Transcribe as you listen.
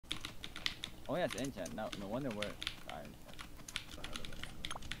Oh yeah, it's enchant. No wonder we're sorry.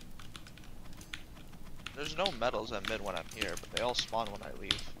 There's no metals at mid when I'm here, but they all spawn when I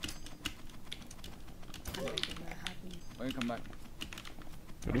leave. When you come back.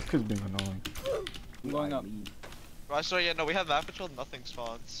 Yo, this kid's being annoying. I'm going up. Bro, sorry, yeah, no, we have map patrol, nothing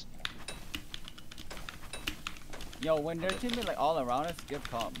spawns. Yo, when they're teaming like all around us, give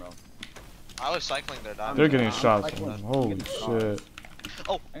calm, bro. I was cycling their diamond. They're getting shots. Holy shit.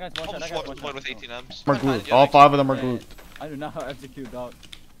 Oh, I got one shot. I almost got one with 18 Ms. We're glued. All 5 of them are glued. I do not execute, dog.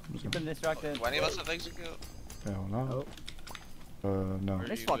 You've been distracted. Do any of us have execute? Hell no. No.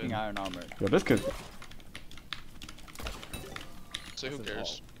 This fucking iron armor. Yo, this kid. So who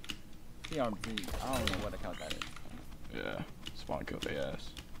cares? TRMZ. I don't know what account that is. Yeah. Spawn killed their ass.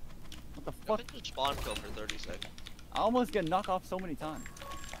 What the I fuck? think just spawn kill for 30 seconds. I almost get knocked off so many times.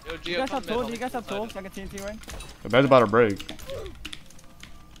 Yo, You guys have tools? Do you guys have tools? I can TNT ring? The bed's about to break.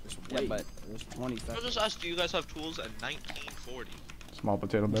 Yeah, but there's 20 I seconds. just asked, do you guys have tools at 1940? Small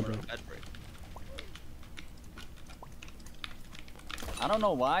potato bed break. Bed break. I don't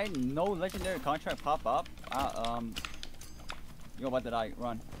know why no legendary contract pop up. Yo, what did I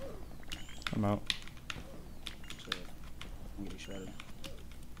run? I'm out. Shit. I'm getting shredded.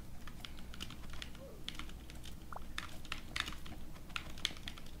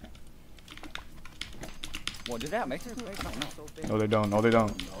 Well, did that make sense? No, they don't. No, they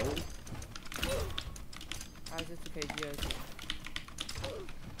don't. How's this the KGS?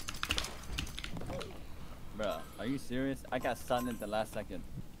 Bruh, are you serious? I got stunned at the last second.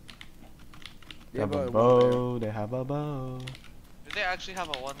 They have a bow. They have a bow. Did they actually have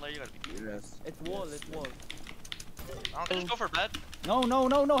a one layer? You gotta be Yes. It's wall, it's wall. I don't just go for bed. No,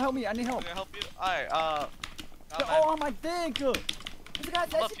 help me, I need help. Can I help you? Alright, Yo, oh my dick! This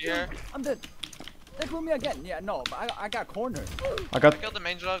guy's I'm up here. I'm dead. They blew me again. Yeah, no, but I got cornered. I got. I killed the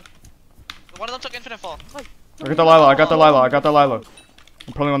main drug. One of them took infinite fall. I got the Lila. I got the Lila. I got the Lila.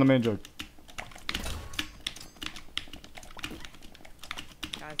 I'm pulling on the main jug.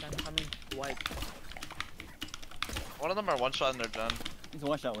 Guys, I'm coming. White. One of them are one shot and they're done. He's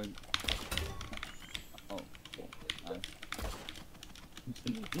one shot with. Oh, cool. Nice.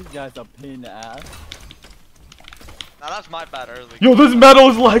 These guys are pain in the ass. Now that's my bad early. Yo, this metal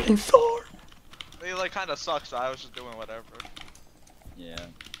is lagging so hard. They like kinda suck, so I was just doing whatever. Yeah.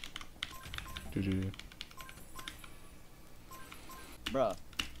 GG. Bruh.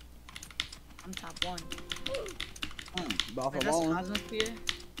 I'm top 1. Off Wait, that's Cosmosphere?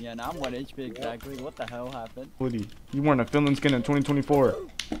 Yeah, now I'm 1 HP exactly. What the hell happened? Woody, you weren't a Finland skin in 2024.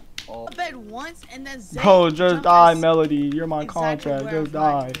 Oh. I bet once and then Zay Bro, just jumped die, us Melody. You're my exactly contract. where Just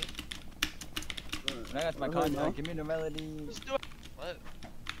I'm die. When I got my contract, give me the melody. Just do it. What?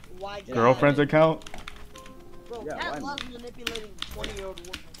 Why Girlfriend's account? Bro, Yeah, Cat why loves manipulating 20-year-old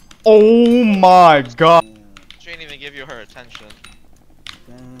women. Oh my god. She didn't even give you her attention.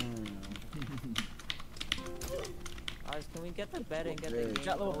 Guys, can we get the bed and get the Okay. game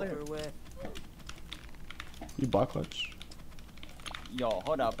Got little player. over with? You block clutch. Yo,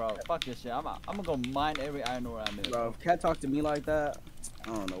 hold up, bro. Fuck this shit. I'm gonna go mine every iron ore I miss. Bro, if Cat talked to me like that, I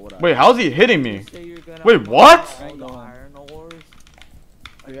don't know what I. Wait, how's he hitting me? You say you're gonna Wait, mine what? all the iron ores?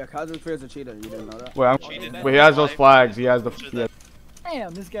 Oh, yeah, Cosmosphere's a cheater. You didn't know that? Wait, Cheated. wait, he has those flags. He has the. Yeah.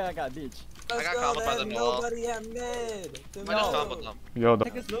 Damn, this guy got bitch. I got comboed by the wall. Nobody at mid. I just comboed them. Yo,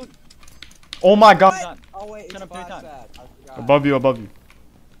 Take this loot. oh my god. Done. Oh wait, it's Shut up, 3 times. bad. I forgot. Above you, above you.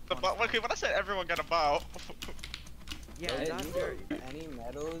 Okay, when I said everyone got a bow. Yeah, Hey, that's these your... are any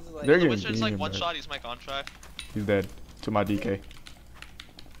medals? Like, They're The getting Witcher's like beamed, one bro. shot, he's my contract. He's dead. To my DK.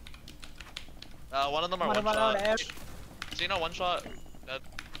 One of them are Come on, one come on, shot. Ash. So you know one shot? Dead.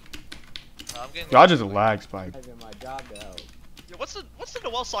 I'm getting. Yo, I just lag spike. having my job to help. Yo, what's the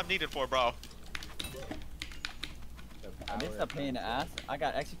Noel song needed for, bro? This is a pain in the ass. I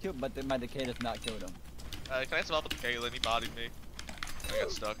got execute, but then my decay does not kill them. Can I swap with CAITLYN? He bodied me. I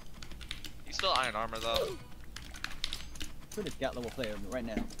got stuck. He's still iron armor though. Who this scout level player right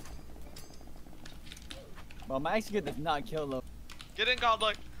now? Well, my execute does not kill them. Get in,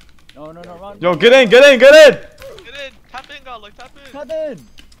 Godlike. No, run. Yo, get in, get in, get in! Get in. Tap in, Godlike. Tap in. Cut in!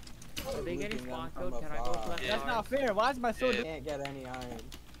 Are they getting Looking spawn from killed? Can I go afar. collect Yeah. That's not fair. Why is my sword? Yeah. Can't get any iron.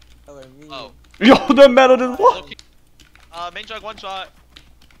 Telling me. Oh. Yo, the metal just what? Okay. Main jug one shot.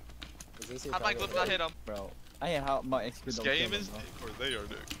 Is this your How'd my target? clip not hit him? Bro, I hate how my execute This don't game kill is them, or they are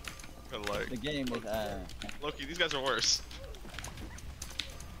dick. Kinda bro. like The game is Loki, these guys are worse.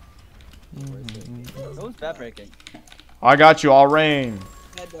 Who's bad breaking? I got you, all rain.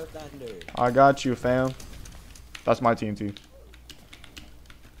 Head of thunder. I got you, fam. That's my TNT.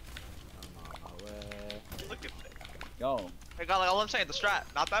 Look at that. Yo. Hey, Godlike, all I'm saying, the strat,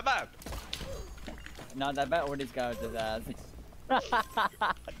 not that bad. Nah, that bet or this guy with his ass.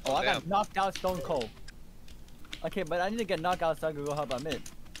 Oh, I got knocked out Stone Cold. Okay, but I need to get knocked out so I can go help out mid.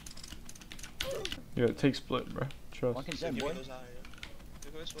 Yeah, take split, bro. Trust. One can jump, boy.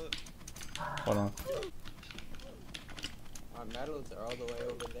 Hold on. My medals are all the way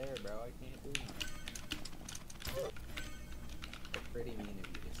over there, bro. I can't do that. That's pretty mean of you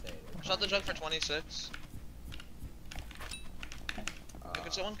to say. Shot the jug for 26.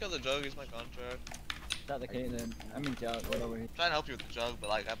 Can someone kill the jug? He's my contract. Shot the CAITLYN. I mean, jug, whatever. I'm trying to help you with the jug, but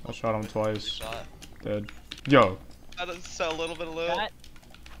like I shot him twice. Shot. Dead. Yo. That does sell a little bit of loot.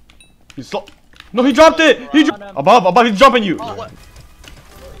 He's so. No, he dropped it. He above. He's jumping you. Oh, what?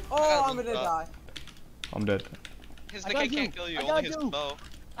 Oh, I'm gonna die. I'm dead. His Nikkei can't kill you. Only his bow.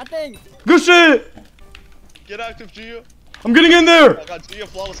 I think. Good shit. Get active, Gio. I'm getting in there. Oh god, Gio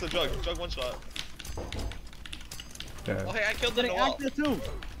flawless the jug. Jug one shot. Yeah. Oh hey, I killed the Getting Noel. active too.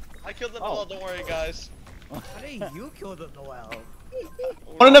 I killed the Noel. Don't worry, guys. How did you kill the Noel?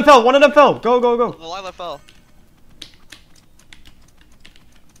 One of them fell. One of them fell. Go, go, go. The Lila fell.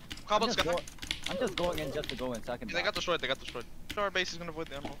 I'm just going in just to go in second. Yeah, they got destroyed. They got destroyed. Our base is gonna avoid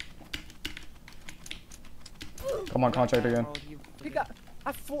the emerald. Come on, contract again. He got.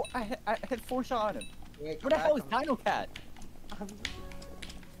 I hit 4 shots on him. Yeah, Where the hell is Dino Cat?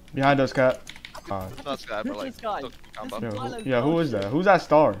 Behind us, cat. That's guy, but like, This guy. took combo. Yeah, who is that? Who's that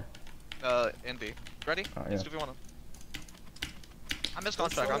star? Indy. Ready? Yeah. Let's do if you wanna. I'm his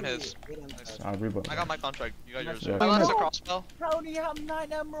contract. I'm his. Reload. I got my contract. You got yours. Yeah. My last a crossbow. How do you have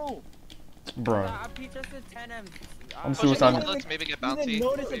 9 emerald? Bro. I beat just a 10 M. I'm Pushing suicidal. the let's maybe get bounty.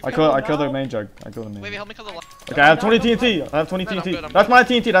 I killed their main jug. I killed the main. Wait, help me kill the last. Okay, I have 20 TNT. I have 20 Good, I'm TNT. good, I'm That's good. my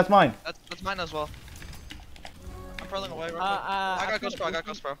TNT. That's mine. That's mine as well. I'm purling away. Real quick. I got ghost pro. I got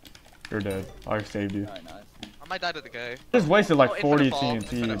ghost pro. You're dead. I saved you. Alright, nice. I might die to the gay. Just wasted like Oh, 40 infinite fall,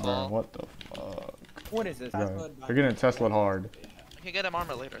 TNT, infinite bro. fall. What the fuck? What is this? Bro, they're getting Tesla hard. I can get him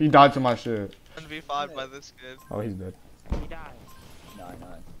armor later. He died to my shit. 1v5 by this kid. Oh, he's dead. He died. Nice.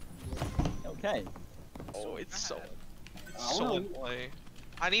 Okay. Oh, it's so annoying.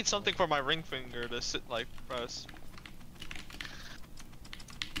 I need something for my ring finger to sit like press.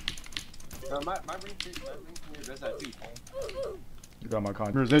 My ring finger does that too. You got my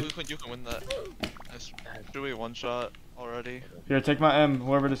contract. You can win that. Nice. Do we one shot already? Here, take my M,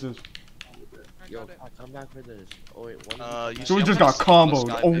 whoever this is. Yo, come back for this. Oh wait, one. You So we see, just I'm got gonna split comboed.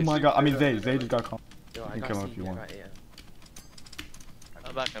 this guy, Oh basically. my god. I mean, Zay just got comboed. Yo, You I can got kill him C, if you I want. got AM.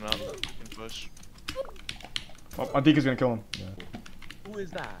 I'm backing up. You can push. Oh, I think he's gonna kill him. Yeah. Who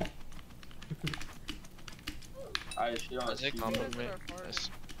is that? I shit on They comboed me. Nice.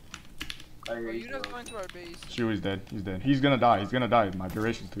 Are you just going to our base? Chewy's dead. He's dead. He's gonna die. He's gonna die. My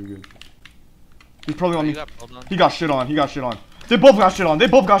duration's too good. He's probably on You me. got pulled on. He got shit on. He got shit on. They both got shit on. They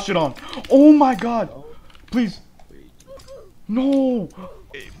both got shit on. Oh my god. Please. No. Bro,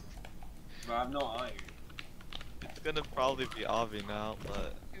 I have no iron. It's gonna probably be Avi now,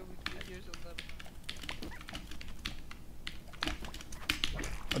 but Yeah, we can use them.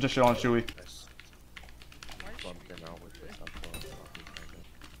 I just shit on Chewy. Something out with this.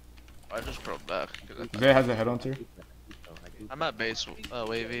 I just broke back. Zay has a head on too. I'm at base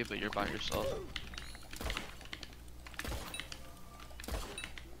wavy, but you're by yourself.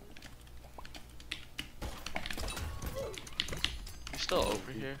 You're still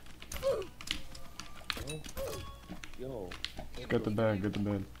over here. Yo, Get the bed. Get the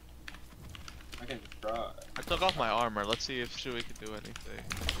bed. I can try. I took off my armor. Let's see if Shui can do anything.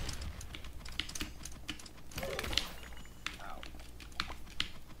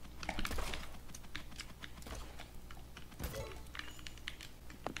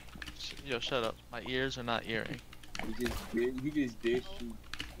 Yo, shut up. My ears are not earring. He just did shoot.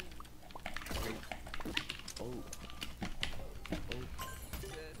 Oh.